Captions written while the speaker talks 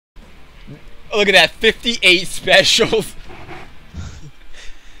Oh, look at that, 58 specials.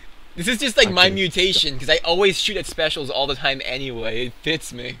 This is just like my mutation, because I always shoot at specials all the time anyway. It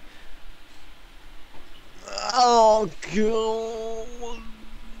fits me. Oh, God.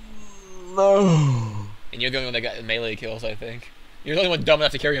 No. And you're the only one that got melee kills, I think. You're the only one dumb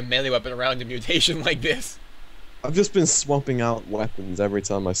enough to carry a melee weapon around in mutation like this. I've just been swapping out weapons every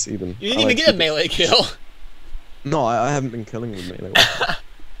time I see them. You didn't even get a melee kill. No, I haven't been killing with melee weapons.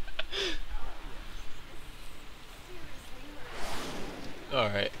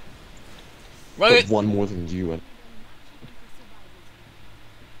 Alright. Run it! One more than you and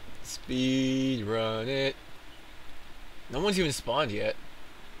Speed run it. No one's even spawned yet.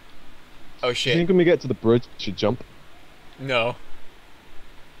 Oh shit. You think when we get to the bridge, we should jump? No.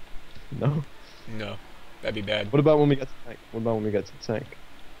 No? No. That'd be bad. What about when we get to the tank? What about when we get to the tank?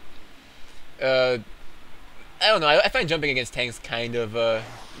 I don't know. I find jumping against tanks kind of,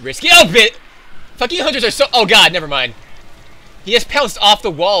 risky. Oh, bit! Fucking hunters are so- Oh god, never mind. He just pounced off the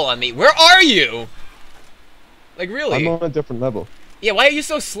wall on me. Where are you? Like, really? I'm on a different level. Yeah, why are you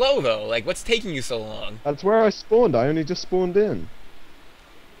so slow, though? Like, what's taking you so long? That's where I spawned. I only just spawned in.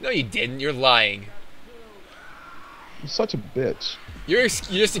 No, you didn't. You're lying. You're such a bitch. You're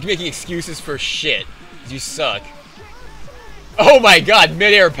just making excuses for shit. You suck. Oh my god,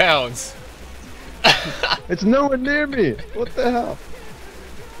 mid-air pounds. It's nowhere near me. What the hell?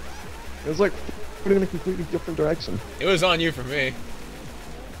 It was like putting in a completely different direction. It was on you for me.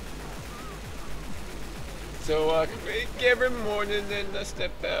 So I Quake every morning and I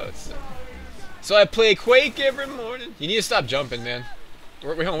step out. So I play Quake every morning. You need to stop jumping, man.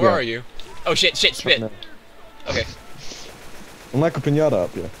 Where are you? Oh shit, spit. Okay. I'm like a pinata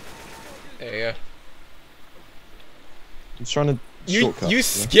up here. There you go. I'm trying to You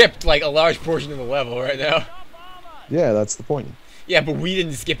skipped like a large portion of the level right now. Yeah, that's the point. Yeah, but we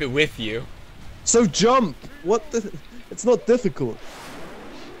didn't skip it with you. So jump! What the? It's not difficult.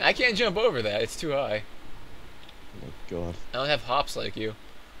 I can't jump over that. It's too high. Oh my god. I don't have hops like you.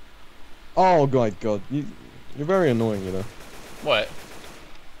 Oh my god. You're very annoying, you know. What?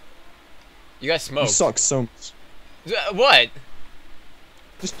 You got smoked. You suck so much. What?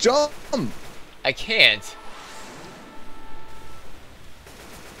 Just jump! I can't.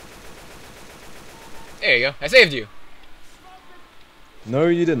 There you go. I saved you. No,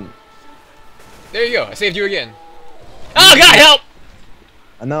 you didn't. There you go. I saved you again. Oh god, help!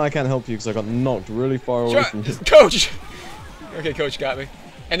 And now I can't help you because I got knocked really far away from you. Coach! Okay, coach got me.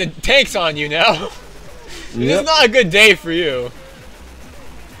 And the tank's on you now. This is not a good day for you.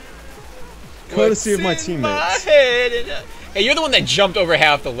 Courtesy of my teammates. Hey, you're the one that jumped over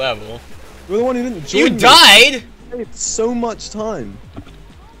half the level. You're the one who didn't join You me. died? It's so much time.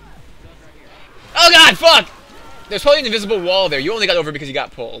 Oh god, fuck! There's probably an invisible wall there. You only got over because you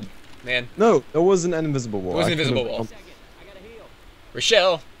got pulled. Man. No, there wasn't an invisible wall. It was an invisible wall.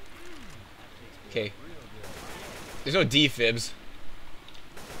 Rochelle. Okay. There's no defibs.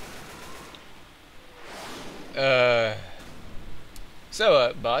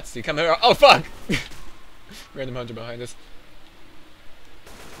 So, bots, you come here. Oh, fuck! Random hunter behind us.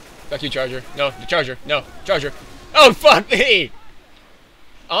 Fuck you, Charger. No, the Charger. No, Charger. Oh, fuck me!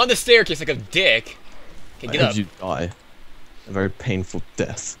 On the staircase like a dick. Okay, get I up. hope you die. A very painful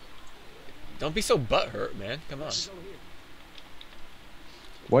death. Don't be so butthurt, man. Come on.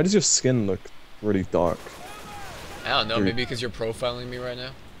 Why does your skin look really dark? I don't know, maybe because you're profiling me right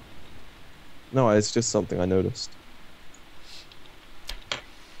now? No, it's just something I noticed.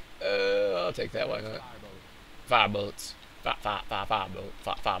 I'll take that, why not? Fireboats.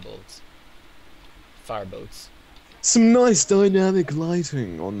 Fireboats. Fireboats. Some nice dynamic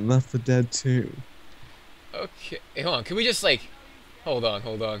lighting on Left 4 Dead 2. Okay, hey, hold on, can we just like... Hold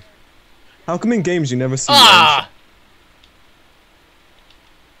on. How come in games you never see Ah!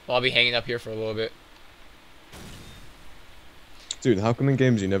 Well, I'll be hanging up here for a little bit. Dude, how come in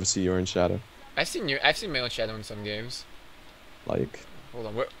games you never see your own shadow? I've seen my own shadow in some games. Like... Hold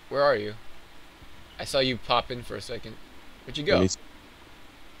on, where are you? I saw you pop in for a second. Where'd you go?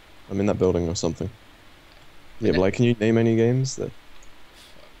 I'm in that building or something. Yeah, but like, can you name any games that...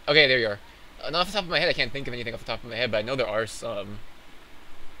 Okay, there you are. Not off the top of my head, I can't think of anything off the top of my head, but I know there are some.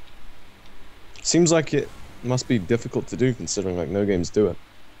 Seems like it must be difficult to do, considering like no games do it.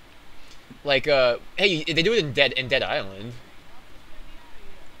 Like, hey, they do it in Dead Island.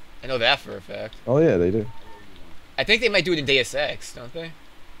 I know that for a fact. Oh yeah, they do. I think they might do it in Deus Ex, don't they?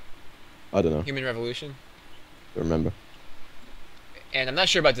 I don't know. Human Revolution. Don't remember. And I'm not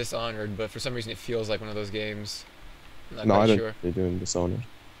sure about Dishonored, but for some reason it feels like one of those games. I'm not No, quite I don't. sure. They're doing Dishonored.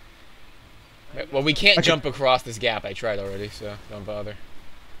 Well, we can't jump across this gap. I tried already, so don't bother.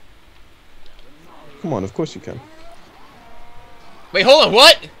 Come on, of course you can. Wait, hold on,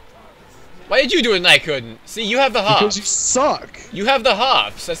 what? Why did you do it and I couldn't? See, you have the hops. Because you suck. You have the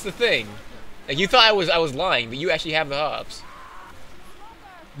hops, that's the thing. Like, you thought I was lying, but you actually have the hops.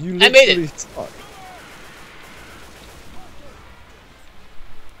 You I made it. Suck.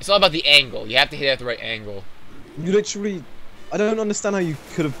 It's all about the angle. You have to hit it at the right angle. You literally... I don't understand how you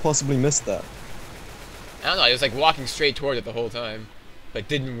could have possibly missed that. I don't know, I was like walking straight toward it the whole time. But it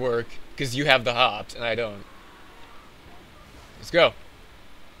didn't work, because you have the hops, and I don't. Let's go.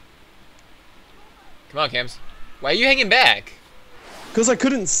 Come on, Cams. Why are you hanging back? Because I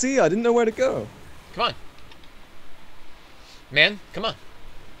couldn't see, I didn't know where to go. Come on. Man, come on.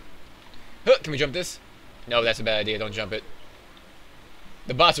 Huh, can we jump this? No, that's a bad idea, don't jump it.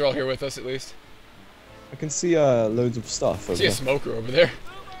 The bots are all here with us, at least. I can see loads of stuff over I see a there. smoker over there.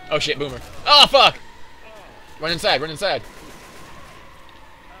 Oh shit, boomer. Oh fuck! Run inside, run inside.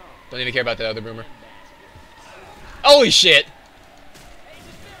 Don't even care about that other boomer. Holy shit!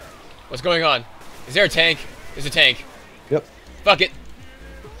 What's going on? Is there a tank? There's a tank. Yep. Fuck it.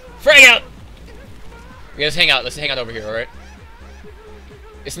 Frag out! Okay, let's hang out. Let's hang out over here, alright?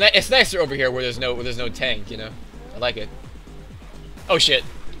 It's nicer over here where there's no tank, you know? I like it. Oh shit.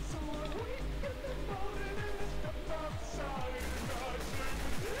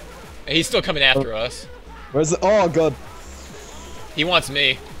 And he's still coming after us. Where's the... Oh god. He wants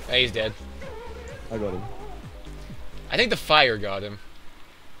me. Oh, he's dead. I got him. I think the fire got him.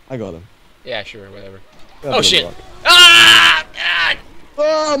 I got him. Yeah, sure, whatever. Yeah, Oh shit! rock. Ah! Ah!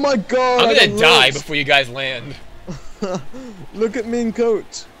 Oh my god! I'm gonna die lost. before you guys land. Look at mean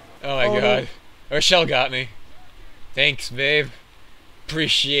coat. Oh my god. Rochelle got me. Thanks, babe.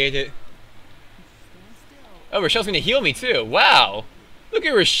 Appreciate it. Oh, Rochelle's gonna heal me too. Wow. Look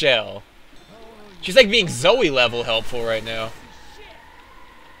at Rochelle. She's like being Zoe level helpful right now.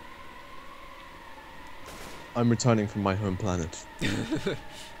 I'm returning from my home planet.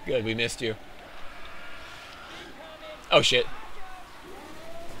 Good, we missed you. Oh shit.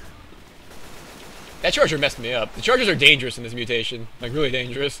 That charger messed me up. The chargers are dangerous in this mutation. Like, really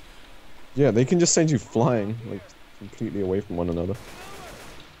dangerous. Yeah, they can just send you flying, like, completely away from one another.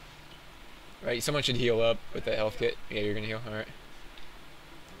 Right, someone should heal up with that health kit. Yeah, you're gonna heal. Alright.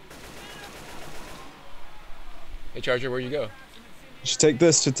 Hey, Charger, where'd you go? Should take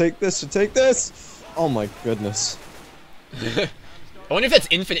this, should take this, should take this! Oh my goodness. I wonder if that's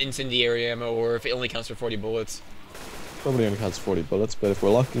infinite incendiary ammo or if it only counts for 40 bullets. Probably only counts 40 bullets, but if we're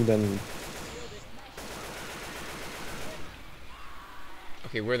lucky, then...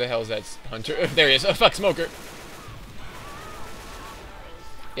 Okay, where the hell is that hunter? There he is. Oh, fuck, smoker.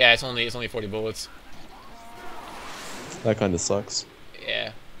 Yeah, it's only 40 bullets. That kind of sucks.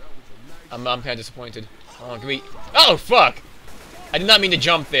 Yeah. I'm kind of disappointed. Oh, can we... Oh, fuck! I did not mean to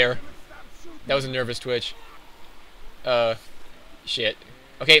jump there. That was a nervous twitch. Shit.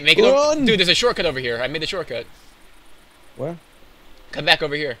 Okay, make it over. Dude, there's a shortcut over here. I made the shortcut. Where? Come back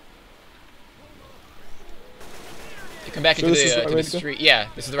over here. You come back into the street. Yeah,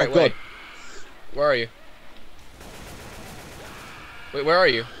 this is the right way. God. Where are you? Wait, where are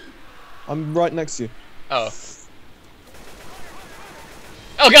you? I'm right next to you. Oh.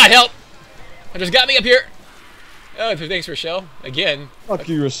 Oh god, help! Hunter's got me up here! Oh, thanks, Rochelle. Again. Fuck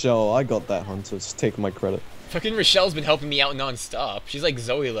you, Rochelle. I got that hunter. Just take my credit. Fucking Rochelle's been helping me out non-stop. She's like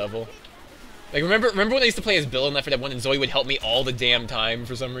Zoe level. Like, remember when I used to play as Bill in Left 4 Dead 1 and Zoe would help me all the damn time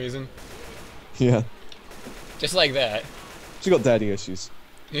for some reason? Yeah. Just like that. She got daddy issues.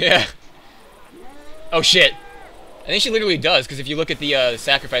 Yeah. Oh shit. I think she literally does, because if you look at the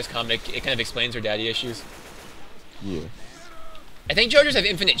Sacrifice comic, it kind of explains her daddy issues. Yeah. I think Chargers have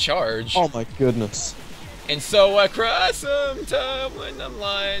infinite charge. Oh my goodness. And so I cry sometime when I'm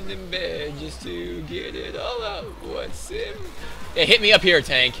lying in bed just to get it all out. What's in... Yeah, hit me up here,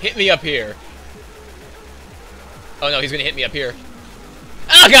 tank. Hit me up here. Oh no, he's gonna hit me up here.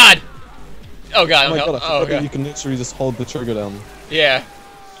 Oh god! Oh god, Oh my god, I forgot that god. you can literally just hold the trigger down. Yeah.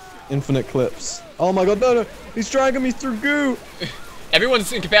 Infinite clips. Oh my god, no, no! He's dragging me through goo!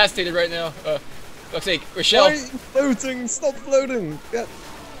 Everyone's incapacitated right now. Fuck's sake, Rochelle. Why are you floating? Stop floating! Get...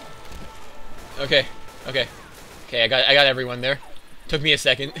 Okay, okay. Okay, I got everyone there. Took me a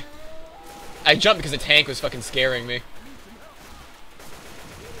second. I jumped because the tank was fucking scaring me.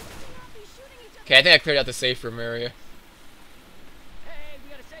 Okay, I think I cleared out the safe room area. Hey, we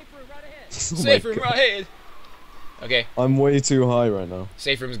got a safe room right ahead. Safe room right ahead. Okay, I'm way too high right now.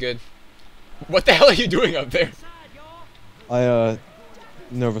 safe room's good. What the hell are you doing up there? I,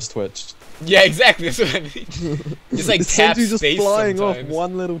 nervous twitched. Yeah, exactly. That's what I mean. Just like It tap sends you just space flying sometimes. off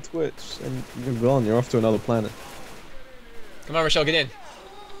one little twitch, and you're gone. You're off to another planet. Come on, Rochelle, get in.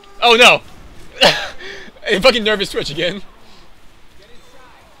 Oh no! Hey, fucking nervous twitch again.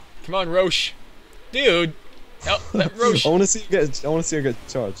 Come on, Roche. Dude. Oh, that Roche. I want to see you get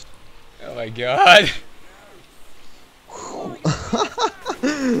charged. Oh my god.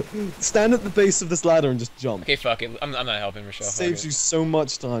 Stand at the base of this ladder and just jump. Okay, fuck it. I'm not helping Rochelle. Saves you so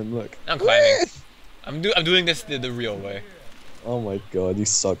much time. Look. I'm climbing. I'm doing this the real way. Oh my god, you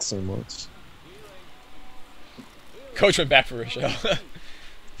suck so much. Coach went back for Rochelle.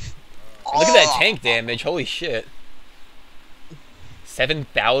 Look at that tank damage. Holy shit.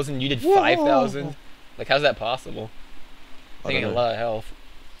 7,000. You did 5,000. Like, how's that possible? Taking a lot of health.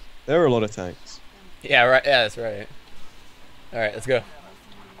 There are a lot of tanks. Yeah, right. Yeah, that's right. All right, let's go.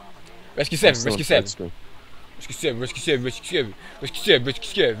 Rescue 7. Rescue 7. Rescue 7. Rescue 7. Rescue 7. Rescue 7. Rescue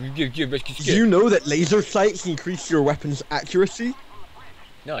 7. Rescue 7. Do you know that laser sights increase your weapon's accuracy?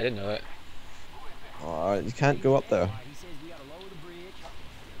 No, I didn't know that. Alright, you can't go up there.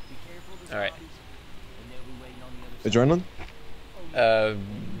 Alright. Adrenaline?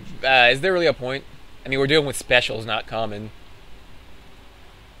 Is there really a point? I mean, we're dealing with specials, not common.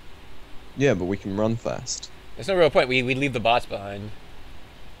 Yeah, but we can run fast. There's no real point. We leave the bots behind.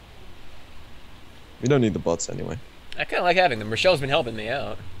 We don't need the bots anyway. I kind of like having them. Rochelle's been helping me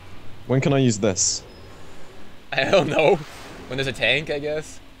out. When can I use this? I don't know. When there's a tank, I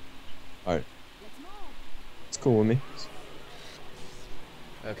guess. Alright. It's cool with me.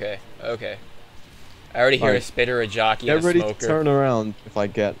 Okay, okay. I already hear a spitter, a jockey, Get and a ready smoker. to turn around if I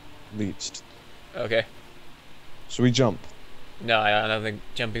get leeched. Okay. Should we jump? No, I don't think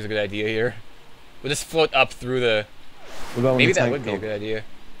jumping's a good idea here. We'll just float up through the... What about when Maybe the that tank would be a comes? good idea.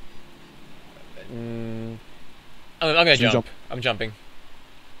 I'm gonna jump. I'm jumping.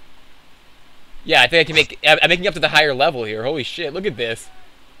 Yeah, I think I can make... I'm making up to the higher level here. Holy shit, look at this.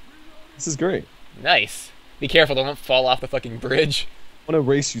 This is great. Nice. Be careful, don't fall off the fucking bridge. I want to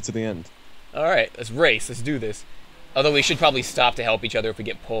race you to the end. Alright, let's race. Let's do this. Although we should probably stop to help each other if we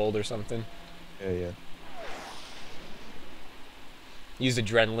get pulled or something. Yeah, yeah. Use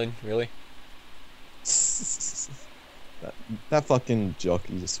adrenaline, really? that fucking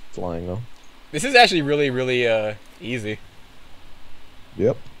jockey just flying off. This is actually really, really, easy.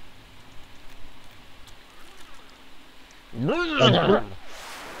 Yep.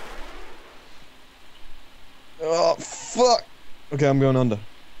 Oh, fuck! Okay, I'm going under.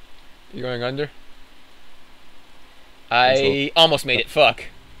 You going under? I almost made it. Fuck.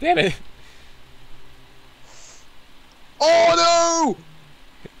 Damn it. Oh no!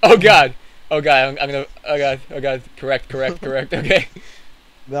 Oh god. Oh god. I'm gonna. Oh god. Oh god. Correct. Okay.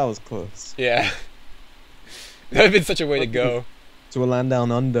 That was close. Yeah. That would have been such a way to go. To a land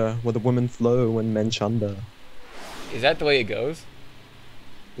down under, where the women flow and men chunder. Is that the way it goes?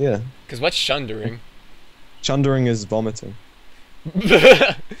 Yeah. Because what's shundering? Chundering is vomiting.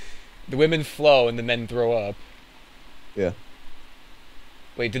 The women flow and the men throw up. Yeah.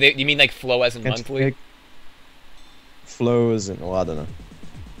 Wait, you mean like flow as in monthly? Flow as in, well, I don't know.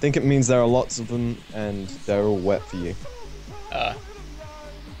 I think it means there are lots of them and they're all wet for you.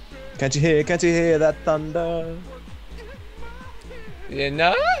 Can't you hear that thunder? You're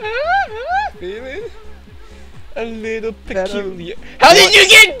not feeling a little peculiar. How did you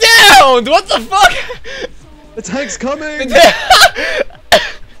get down? What the fuck? The tank's coming! He just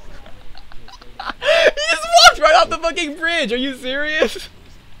walked right off the fucking bridge. Are you serious?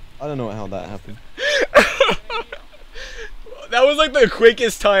 I don't know how that happened. That was like the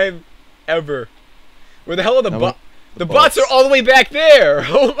quickest time ever. Where the hell are the bots? The bots bots are all the way back there.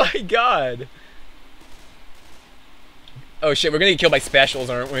 Oh my god. Oh shit, we're gonna get killed by specials,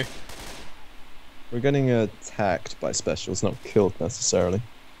 aren't we? We're getting attacked by specials, not killed necessarily.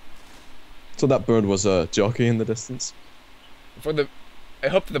 So that bird was a jockey in the distance. I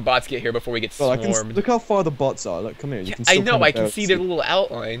hope the bots get here before we get Well, swarmed. look how far the bots are. Look, come here. You can I still know, kind of I can barely see their little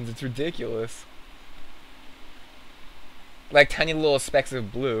outlines. It's ridiculous. Like tiny little specks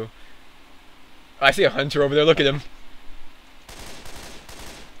of blue. Oh, I see a hunter over there. Look at him.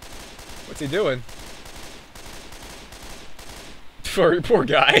 What's he doing? Poor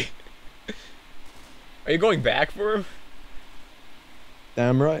guy. Are you going back for him?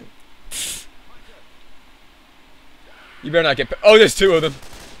 Damn right. You better not get. Oh, there's two of them.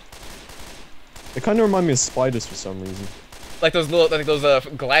 They kind of remind me of spiders for some reason. Like those little, like those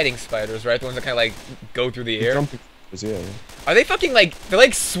gliding spiders, right? The ones that kind of like go through the air. Jumping spiders, yeah. Are they fucking like? They're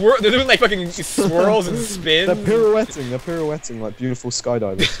like they're doing like fucking swirls and spins. They're pirouetting like beautiful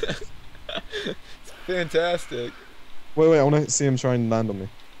skydivers. It's fantastic. Wait, I want to see him try and land on me.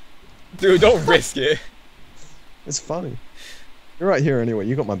 Dude, don't risk it. It's funny. You're right here anyway.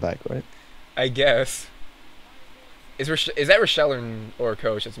 You got my back, right? I guess. Is that Rochelle or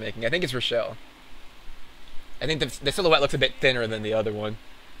Coach that's making? I think it's Rochelle. I think the silhouette looks a bit thinner than the other one.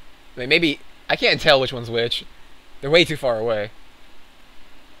 I mean, maybe I can't tell which one's which. They're way too far away.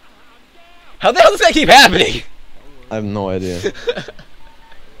 How the hell does that keep happening? I have no idea.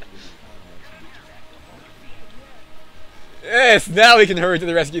 Yes, now we can hurry to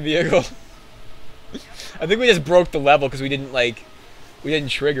the rescue vehicle. I think we just broke the level because we didn't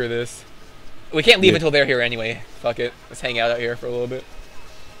trigger this. We can't leave until they're here anyway. Fuck it. Let's hang out here for a little bit.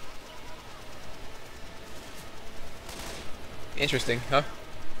 Interesting, huh?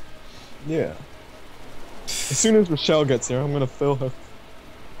 Yeah. As soon as Rochelle gets here, I'm gonna fill her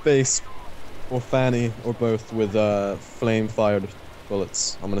face, or Fanny, or both with flame-fired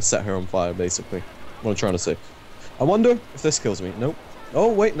bullets. I'm gonna set her on fire, basically. What I'm trying to say. I wonder if this kills me. Nope.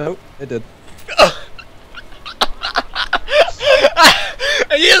 Oh wait, no, it did.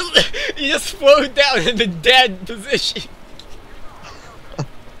 You just float down in the dead position.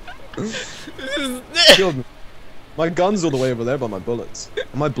 Killed me. My gun's all the way over there by my bullets.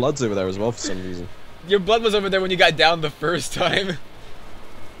 And my blood's over there as well for some reason. Your blood was over there when you got down the first time.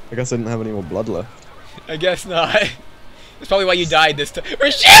 I guess I didn't have any more blood left. I guess not. That's probably why you died this time.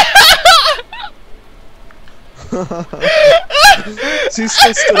 She's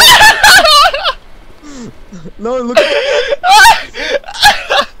still stood up. No, look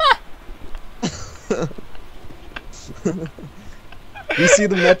You see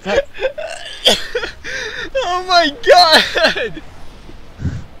the med pack? Oh my god!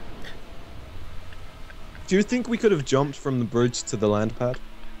 Do you think we could have jumped from the bridge to the land pad?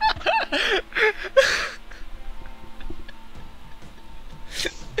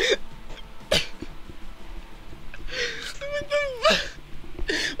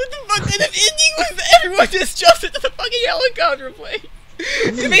 What the fuck kind of ending was that? Everyone just jumps into the fucking helicopter plane.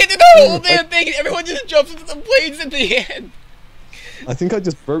 They did the whole damn thing and everyone just jumps into the planes at the end. I think I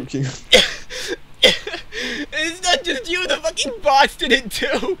just broke you. It's not just you, the fucking bots did it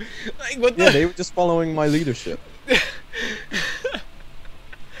too. Like, what the? Yeah, they were just following my leadership.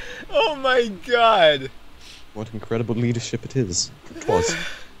 Oh my god. What incredible leadership it is. It was.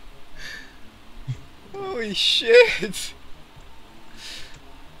 Holy shit.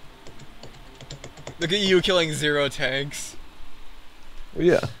 Look at you killing 0 tanks. Well,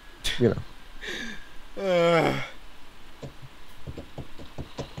 yeah, you know.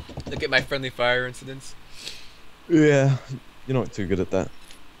 Look at my friendly fire incidents. Yeah, you're not too good at that.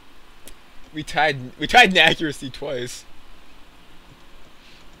 We tied in accuracy twice.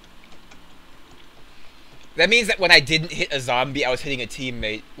 That means that when I didn't hit a zombie, I was hitting a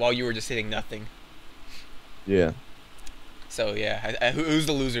teammate while you were just hitting nothing. Yeah. So yeah, who's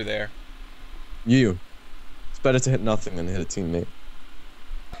the loser there? You. It's better to hit nothing than hit a teammate.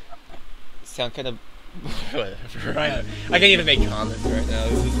 Sound kind of whatever. I can't even make comments right now.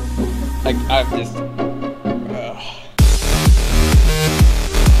 This is like I'm just.